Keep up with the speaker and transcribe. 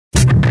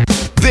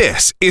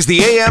This is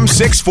the AM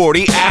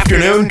 640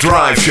 Afternoon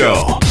Drive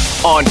Show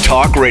on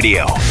Talk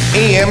Radio.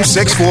 AM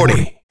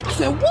 640. I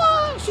said,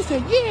 what? She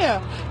said, yeah.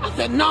 I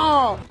said,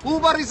 no.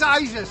 Uber is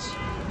ISIS.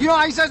 You know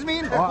what ISIS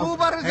mean?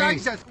 Uber is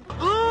ISIS.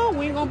 Oh,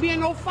 we ain't gonna be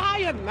in no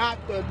fire. Not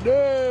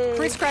today.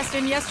 Chris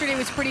Creston, yesterday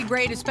was pretty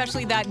great,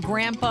 especially that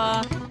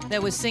grandpa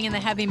that was singing the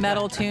heavy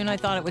metal tune. I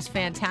thought it was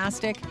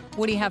fantastic.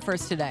 What do you have for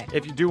us today?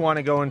 If you do want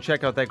to go and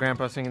check out that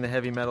grandpa singing the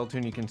heavy metal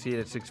tune, you can see it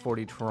at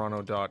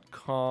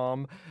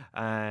 640toronto.com.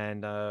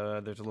 And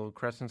there's a little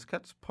Creston's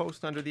Cuts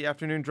post under the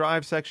afternoon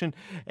drive section.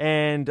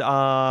 And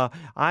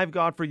I've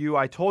got for you,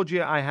 I told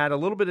you I had a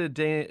little bit of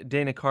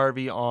Dana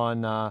Carvey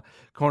on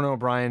Conan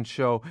O'Brien's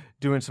show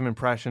doing some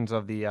impressions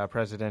of the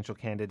presidential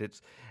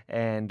candidates.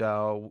 And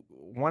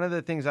one of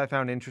the things I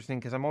found interesting,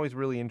 because I'm always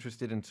really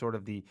interested in sort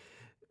of the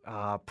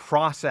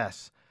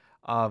process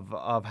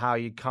of how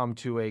you come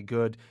to a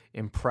good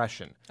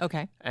impression.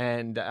 Okay.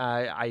 And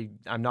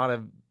I'm not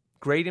a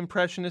great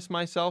impressionist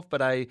myself,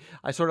 but I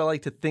sort of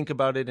like to think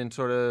about it and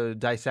sort of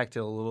dissect it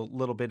a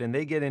little bit. And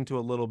they get into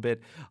a little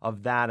bit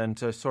of that and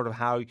to sort of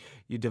how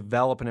you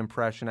develop an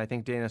impression. I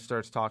think Dana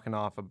starts talking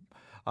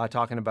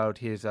about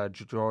his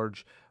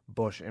George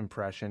Bush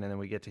impression, and then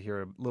we get to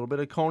hear a little bit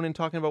of Conan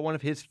talking about one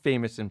of his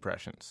famous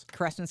impressions.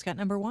 Creston's cut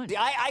number one.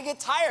 I get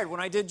tired. When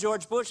I did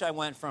George Bush, I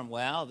went from,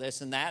 well,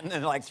 this and that, and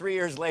then like 3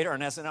 years later on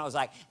SNL, I was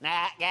like,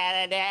 nah,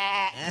 gotta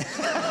da.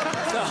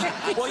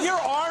 Well, your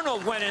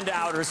Arnold went into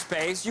outer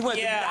space. You went,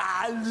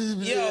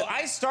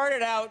 I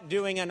started out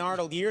doing an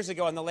Arnold years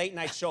ago on the late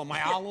night show.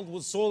 My Arnold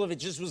was sort of, it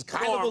just was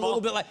kind of a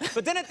little bit like,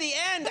 but then at the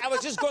end, I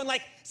was just going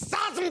like,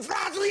 and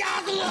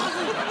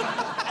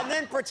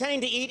then pretending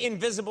to eat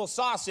invisible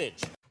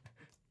sausage.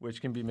 Which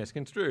can be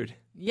misconstrued.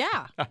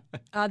 Yeah.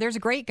 There's a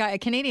great guy, a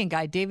Canadian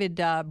guy, David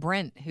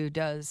Brent, who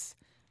does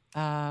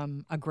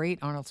a great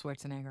Arnold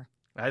Schwarzenegger.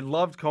 I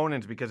loved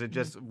Conan's because it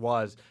just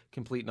was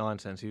complete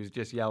nonsense. He was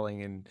just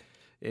yelling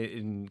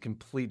in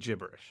complete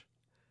gibberish.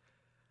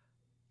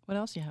 What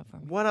else do you have for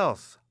me? What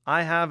else?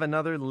 I have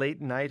another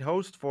late night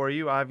host for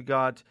you. I've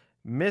got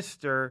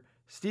Mr.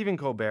 Stephen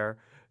Colbert.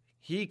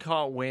 He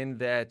caught wind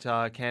that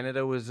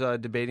Canada was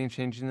debating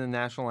changing the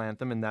national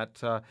anthem, and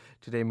that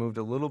today moved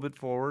a little bit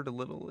forward, a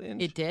little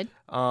inch. It did.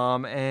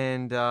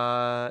 And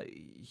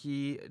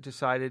he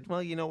decided,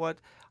 well, you know what?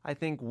 I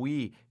think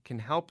we can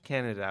help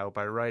Canada out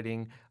by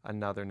writing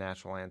another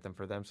national anthem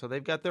for them. So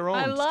they've got their own.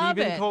 I love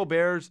Stephen it.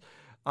 Colbert's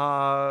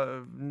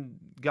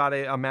got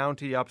a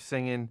Mountie up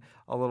singing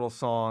a little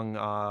song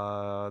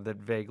that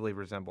vaguely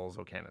resembles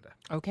O Canada.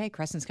 Okay,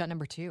 Creston's cut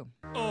number two.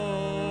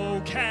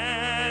 Oh,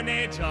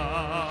 Canada,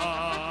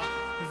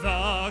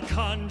 the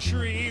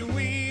country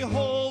we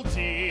hold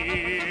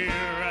dear.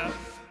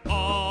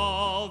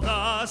 All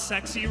the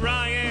sexy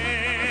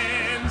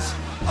Ryans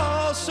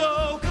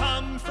also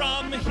come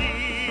from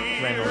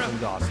here. Randolph and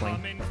Gosling.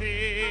 Come and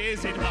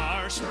visit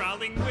our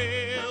sprawling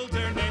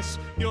wilderness.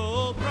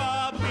 You'll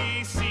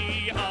probably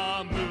see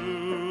a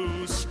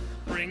moose.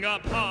 Bring a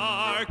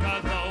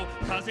parka though,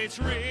 'cause it's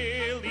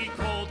really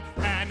cold,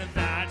 and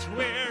that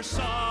we're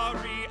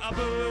sorry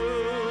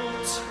about.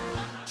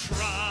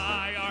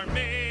 Try our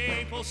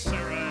maple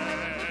syrup,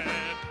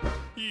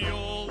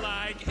 you'll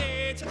like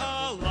it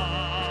a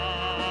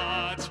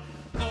lot.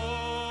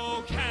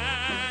 Oh,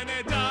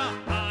 Canada,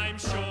 I'm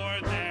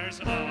sure there's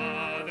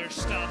other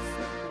stuff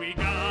we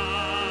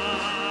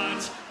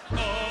got.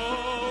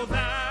 Oh,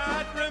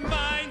 that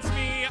reminds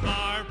me,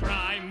 our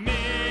Prime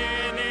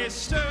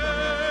Minister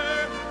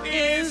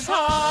is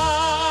hot.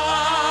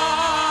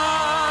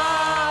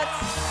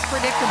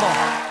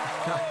 Predictable.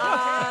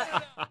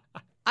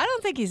 I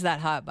don't think he's that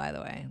hot, by the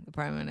way, the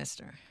Prime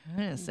Minister. I'm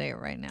going to say it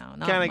right now.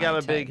 Kind of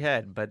got a big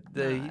head, but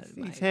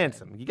he's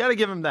handsome. You got to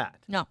give him that.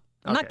 No,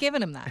 I'm not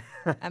giving him that.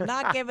 I'm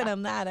not giving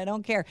him that. I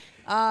don't care.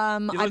 I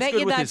bet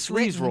good you with his that's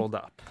sleeves written. rolled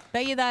up.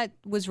 Bet you that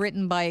was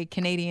written by a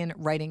Canadian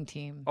writing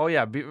team. Oh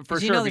yeah, for sure.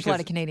 You know, there's a lot because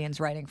of Canadians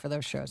writing for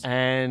those shows.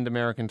 and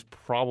Americans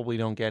probably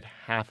don't get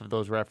half of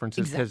those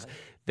references because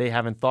Exactly. they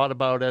haven't thought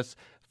about us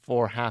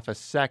for half a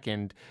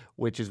second,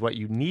 which is what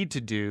you need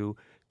to do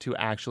to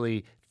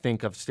actually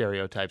think of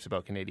stereotypes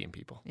about Canadian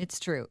people. It's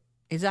true.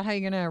 Is that how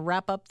you're going to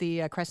wrap up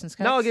the Creston's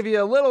Cuts? Now I'll give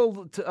you a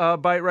little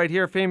bite right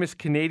here. Famous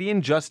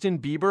Canadian Justin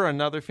Bieber,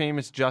 another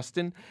famous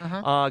Justin,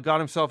 got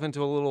himself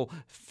into a little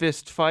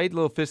fist fight,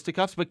 little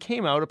fisticuffs, but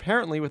came out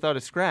apparently without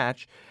a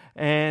scratch.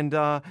 And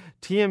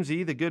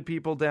TMZ, the good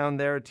people down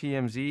there at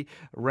TMZ,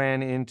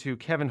 ran into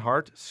Kevin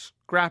Hart,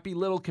 scrappy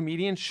little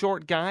comedian,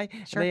 short guy.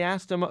 Sure. And they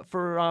asked him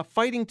for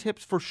fighting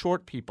tips for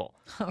short people.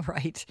 All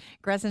right.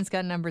 Creston's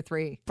Cut number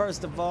three.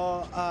 First of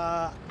all,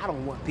 I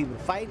don't want people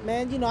to fight,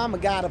 man. You know, I'm a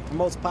guy that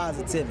promotes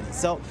positivity.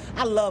 So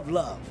I love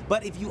love.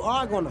 But if you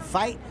are going to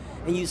fight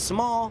and you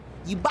small,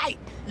 you bite.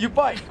 You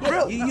bite,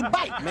 You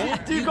bite,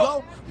 man. You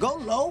go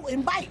low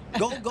and bite.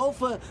 Go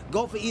for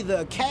either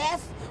a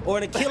calf or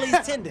an Achilles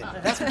tendon.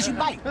 That's what you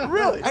bite.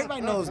 Really?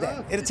 Everybody knows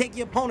that. It'll take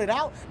your opponent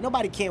out.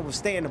 Nobody can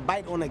withstand a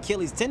bite on an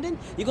Achilles tendon.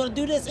 You're going to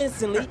do this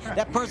instantly.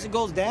 That person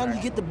goes down.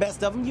 You get the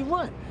best of them. You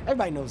run.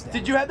 Everybody knows that.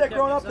 Did you have that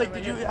growing up? Like,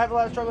 did you have a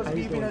lot of struggles with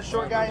being a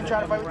short guy and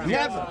trying to fight with you?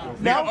 Never.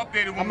 No.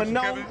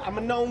 I'm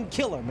a known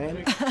killer,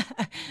 man.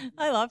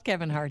 I love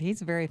Kevin Hart.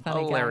 He's a very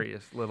funny guy.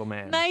 Hilarious little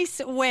man. Nice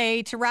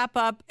way to wrap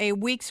up a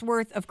week's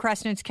worth of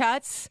Crescent's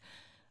Cuts.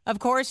 Of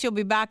course, you'll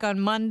be back on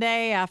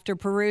Monday after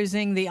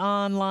perusing the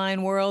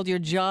online world. Your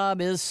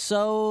job is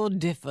so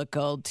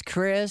difficult,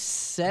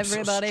 Chris.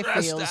 Everybody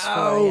feels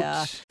for you.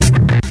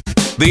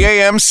 The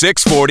AM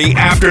 640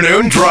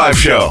 Afternoon Drive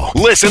Show.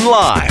 Listen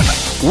live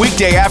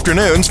weekday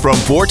afternoons from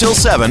 4 till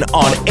 7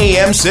 on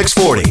AM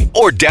 640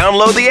 or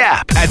download the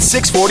app at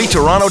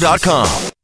 640toronto.com.